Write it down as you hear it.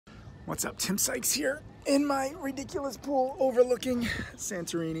What's up, Tim Sykes here in my ridiculous pool overlooking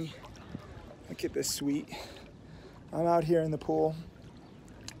Santorini. Look at this suite. I'm out here in the pool.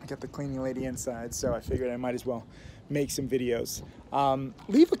 I got the cleaning lady inside, so I figured I might as well make some videos.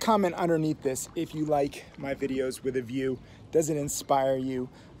 Leave a comment underneath this if you like my videos with a view. Does it inspire you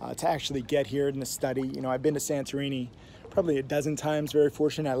to actually get here and to study? You know, I've been to Santorini probably a dozen times, very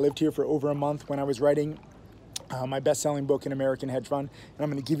fortunate. I lived here for over a month when I was writing my best-selling book, An American Hedge Fund, and I'm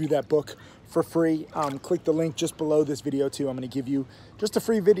going to give you that book for free. Click the link just below this video too. I'm going to give you just a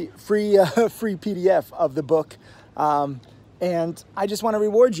free PDF of the book, and I just want to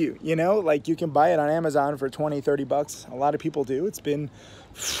reward you. You know, like you can buy it on Amazon for 20, 30 bucks. A lot of people do. It's been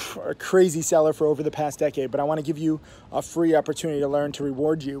a crazy seller for over the past decade, but I want to give you a free opportunity to learn, to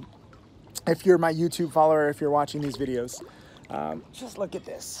reward you. If you're my YouTube follower, if you're watching these videos, just look at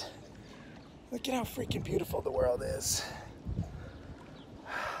this. Look at how freaking beautiful the world is.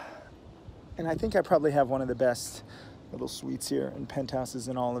 And I think I probably have one of the best little suites here and penthouses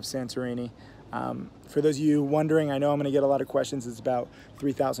in all of Santorini. For those of you wondering, I know I'm gonna get a lot of questions. It's about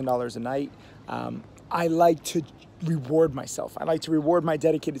 $3,000 a night. I like to reward myself. I like to reward my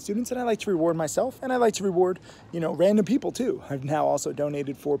dedicated students, and I like to reward myself, and I like to reward, you know, random people too. I've now also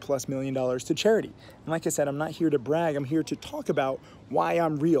donated $4+ million to charity. And like I said, I'm not here to brag. I'm here to talk about why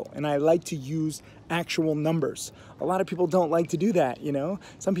I'm real, and I like to use actual numbers. A lot of people don't like to do that, you know?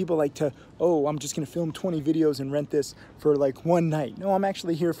 Some people like to, oh, I'm just gonna film 20 videos and rent this for like one night. No, I'm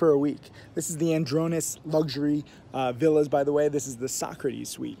actually here for a week. This is the Andronis Luxury Villas, by the way. This is the Socrates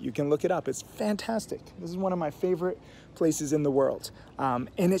suite. You can look it up. It's fantastic. This is one of my favorite places in the world. And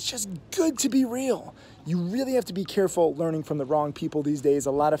it's just good to be real. You really have to be careful learning from the wrong people these days.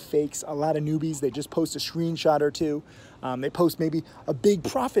 A lot of fakes, a lot of newbies. They just post a screenshot or two. They post maybe a big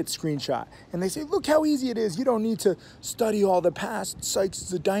profit screenshot, and they say, look how easy it is. You don't need to study all the past. Sykes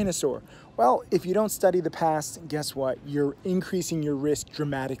is a dinosaur. Well, if you don't study the past, guess what? You're increasing your risk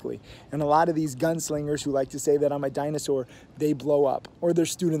dramatically. And a lot of these gunslingers who like to say that I'm a dinosaur, they blow up, or their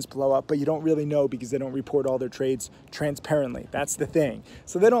students blow up, but you don't really know because they don't report all their trades transparently. That's the thing.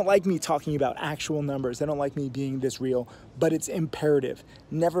 So they don't like me talking about actual numbers. They don't like me being this real, but it's imperative.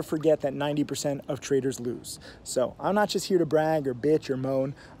 Never forget that 90% of traders lose. So I'm not just here to brag or bitch or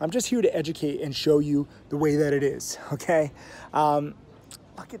moan. I'm just here to educate and show you the way that it is, okay?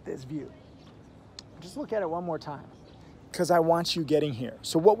 Look at this view. Just look at it one more time, because I want you getting here.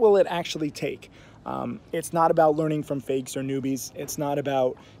 So what will it actually take? It's not about learning from fakes or newbies. It's not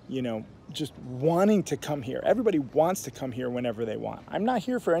about, you know, just wanting to come here. Everybody wants to come here whenever they want. I'm not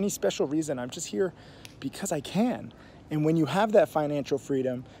here for any special reason. I'm just here because I can. And when you have that financial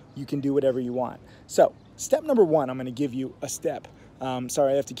freedom, you can do whatever you want. So step number one, I'm going to give you a step.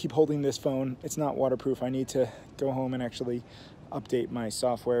 Sorry, I have to keep holding this phone. It's not waterproof. I need to go home and actually update my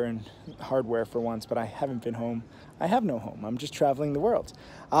software and hardware for once, but I haven't been home. I have no home. I'm just traveling the world.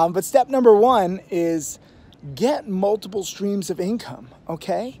 But step number one is get multiple streams of income,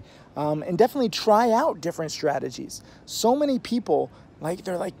 okay? And definitely try out different strategies. So many people,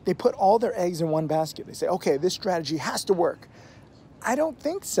 they put all their eggs in one basket. They say, okay, this strategy has to work. I don't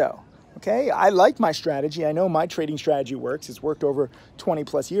think so. Okay, I like my strategy. I know my trading strategy works. It's worked over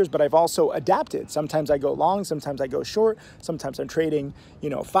 20+ years, but I've also adapted. Sometimes I go long, sometimes I go short. Sometimes I'm trading, you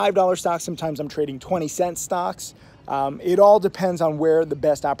know, $5 stocks. Sometimes I'm trading 20-cent stocks. It all depends on where the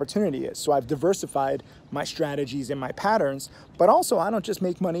best opportunity is. So I've diversified my strategies and my patterns, but also I don't just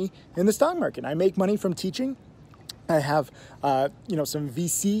make money in the stock market. I make money from teaching. I have, you know, some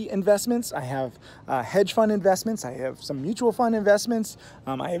VC investments. I have hedge fund investments. I have some mutual fund investments.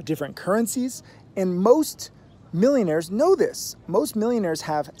 I have different currencies. And most millionaires know this. Most millionaires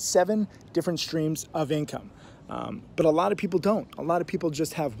have 7 different streams of income. But a lot of people don't. A lot of people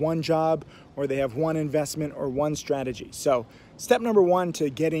just have one job, or they have one investment or one strategy. So step number one to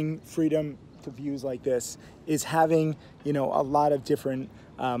getting freedom to views like this is having, you know, a lot of different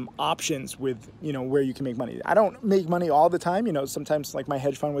options with, you know, where you can make money. I don't make money all the time. You know, sometimes like my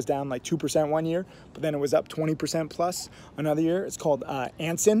hedge fund was down like 2% one year, but then it was up 20% plus another year. It's called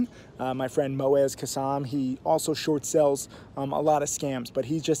Anson. My friend Moaz Kassam, he also short sells a lot of scams, but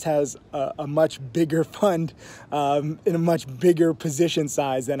he just has a much bigger fund in a much bigger position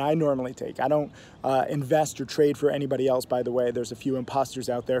size than I normally take. I don't invest or trade for anybody else, by the way. There's a few imposters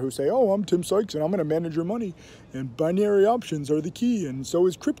out there who say, oh, I'm Tim Sykes and I'm going to manage your money, and binary options are the key, and so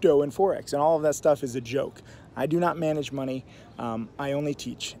is crypto and Forex, and all of that stuff is a joke. I do not manage money. I only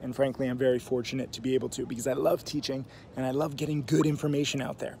teach, and frankly, I'm very fortunate to be able to, because I love teaching and I love getting good information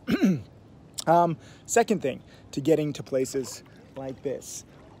out there. Second thing to getting to places like this.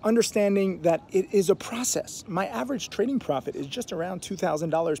 understanding that it is a process. My average trading profit is just around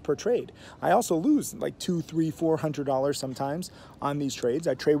 $2,000 per trade. I also lose like $200, $300, $400 sometimes on these trades.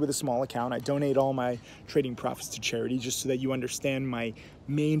 I trade with a small account. I donate all my trading profits to charity, just so that you understand my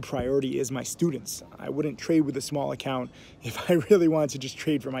main priority is my students. I wouldn't trade with a small account if I really wanted to just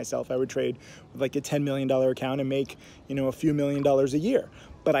trade for myself. I would trade with like a $10 million account and make, a few $1,000,000 a year.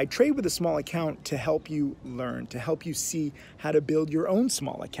 But I trade with a small account to help you learn, to help you see how to build your own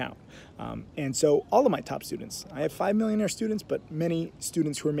small account. And so all of my top students, I have 5 millionaire students, but many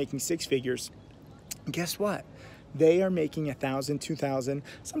students who are making 6 figures, guess what? They are making 1,000, 2,000,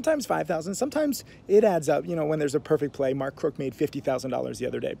 sometimes 5,000. Sometimes it adds up, when there's a perfect play. Mark Crook made $50,000 the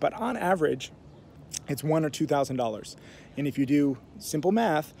other day. But on average, it's $1,000 or $2,000. And if you do simple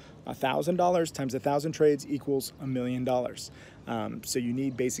math, $1,000 times 1,000 trades equals $1 million. So you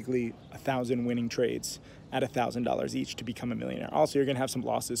need basically 1,000 winning trades at $1,000 each to become a millionaire. Also, you're going to have some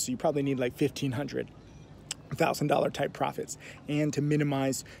losses, so you probably need like $1,500. $1,000 type profits, and to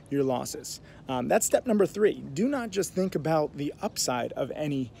minimize your losses. That's step number 3. Do not just think about the upside of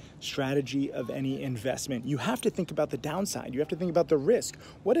any strategy, of any investment. You have to think about the downside. You have to think about the risk.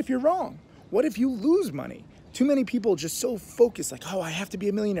 What if you're wrong? What if you lose money? Too many people just so focused, like, oh, I have to be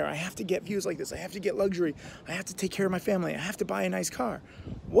a millionaire. I have to get views like this. I have to get luxury. I have to take care of my family. I have to buy a nice car.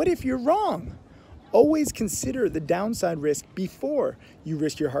 What if you're wrong? Always consider the downside risk before you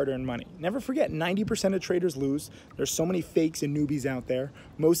risk your hard-earned money. Never forget, 90% of traders lose. There's so many fakes and newbies out there.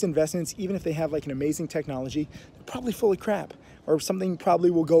 Most investments, even if they have like an amazing technology, they're probably full of crap, or something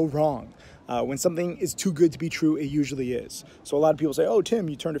probably will go wrong. When something is too good to be true, it usually is. So a lot of people say, oh, Tim,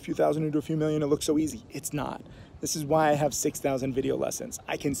 you turned a few thousand into a few million. It looks so easy. It's not. This is why I have 6,000 video lessons.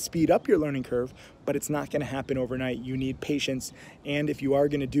 I can speed up your learning curve, but it's not going to happen overnight. You need patience. And if you are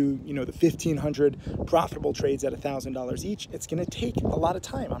going to do, the 1,500 profitable trades at $1,000 each, it's going to take a lot of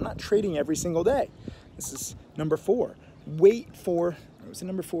time. I'm not trading every single day. This is number 4. Wait for, was it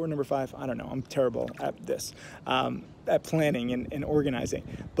number 4 or number 5? I don't know. I'm terrible at this, at planning and organizing.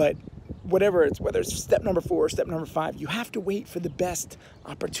 But whether it's step number 4 or step number 5, you have to wait for the best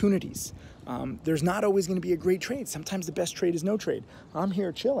opportunities. There's not always going to be a great trade. Sometimes the best trade is no trade. I'm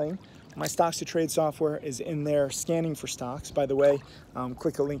here chilling. My stocks to trade software is in there scanning for stocks. By the way,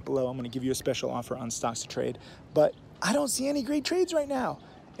 click a link below. I'm going to give you a special offer on stocks to trade. But I don't see any great trades right now.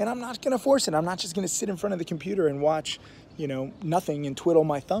 And I'm not going to force it. I'm not just going to sit in front of the computer and watch, nothing and twiddle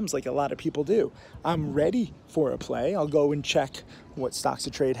my thumbs like a lot of people do. I'm ready for a play. I'll go and check what stocks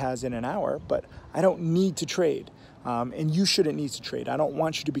to trade has in an hour, but I don't need to trade. And you shouldn't need to trade. I don't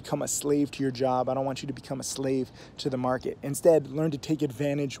want you to become a slave to your job. I don't want you to become a slave to the market. Instead, learn to take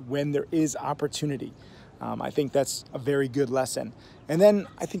advantage when there is opportunity. I think that's a very good lesson. And then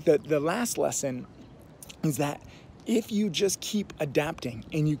I think that the last lesson is that if you just keep adapting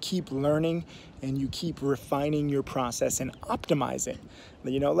and you keep learning and you keep refining your process and optimizing,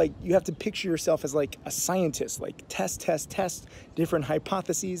 like you have to picture yourself as like a scientist, like test different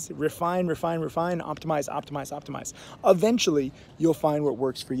hypotheses, refine, optimize. Eventually, you'll find what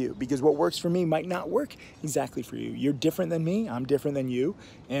works for you, because what works for me might not work exactly for you. You're different than me, I'm different than you,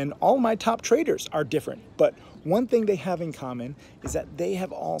 and all my top traders are different. But one thing they have in common is that they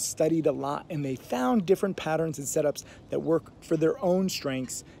have all studied a lot and they found different patterns and setups that work for their own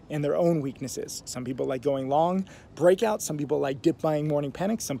strengths and their own weaknesses. Some people like going long breakouts, some people like dip buying morning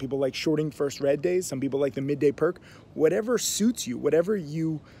panics, some people like shorting first red days, some people like the midday perk. Whatever suits you, whatever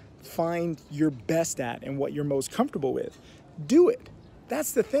you find you're best at and what you're most comfortable with, do it.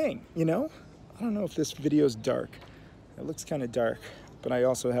 That's the thing, I don't know if this video is dark. It looks kind of dark, but I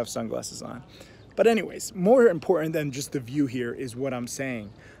also have sunglasses on. But anyways, more important than just the view here is what I'm saying.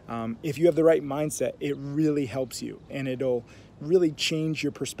 If you have the right mindset, it really helps you, and it'll really change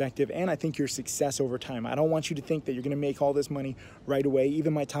your perspective and I think your success over time. I don't want you to think that you're going to make all this money right away.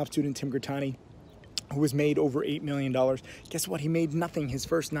 Even my top student, Tim Grattani, who has made over $8 million, guess what? He made nothing his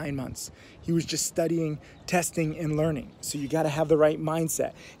first 9 months. He was just studying, testing, and learning. So you got to have the right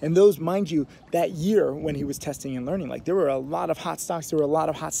mindset. And those, mind you, that year when he was testing and learning, like there were a lot of hot stocks, there were a lot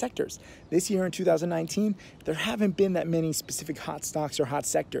of hot sectors. This year in 2019, there haven't been that many specific hot stocks or hot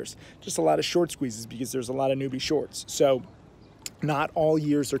sectors, just a lot of short squeezes because there's a lot of newbie shorts. So not all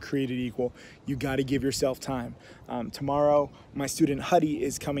years are created equal. You got to give yourself time. Tomorrow, my student Huddy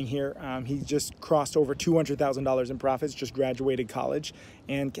is coming here. He just crossed over $200,000 in profits, just graduated college.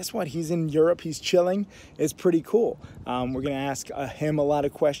 And guess what? He's in Europe. He's chilling. It's pretty cool. We're going to ask him a lot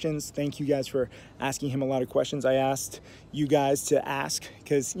of questions. Thank you guys for asking him a lot of questions. I asked you guys to ask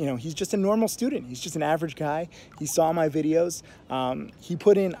because, he's just a normal student. He's just an average guy. He saw my videos. He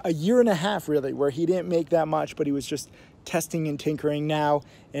put in a year and a half, really, where he didn't make that much, but he was just testing and tinkering. Now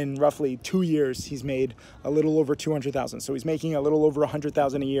in roughly 2 years, he's made a little over 200,000. So he's making a little over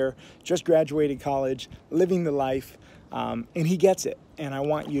 100,000 a year, just graduated college, living the life, and he gets it. And I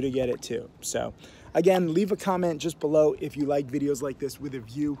want you to get it too. So again, leave a comment just below if you like videos like this with a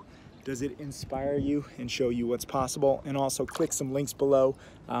view. Does it inspire you and show you what's possible? And also click some links below.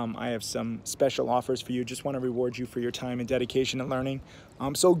 I have some special offers for you. Just want to reward you for your time and dedication and learning.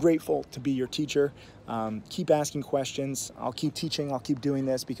 I'm so grateful to be your teacher. Keep asking questions. I'll keep teaching. I'll keep doing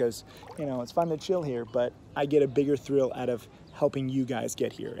this because, you know, it's fun to chill here, but I get a bigger thrill out of helping you guys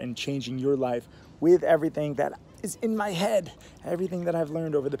get here and changing your life with everything that is in my head, everything that I've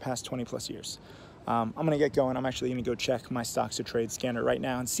learned over the past 20 plus years. I'm gonna get going. I'm actually gonna go check my stocks to trade scanner right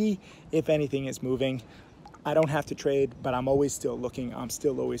now and see if anything is moving. I don't have to trade, but I'm always still looking. I'm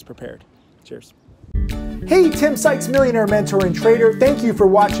still always prepared. Cheers. Hey, Tim Sykes, millionaire mentor and trader. Thank you for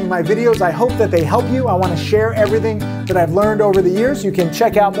watching my videos. I hope that they help you. I want to share everything that I've learned over the years. You can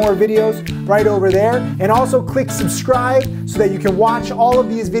check out more videos right over there, and also click subscribe so that you can watch all of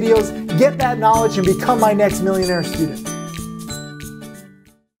these videos, get that knowledge, and become my next millionaire student.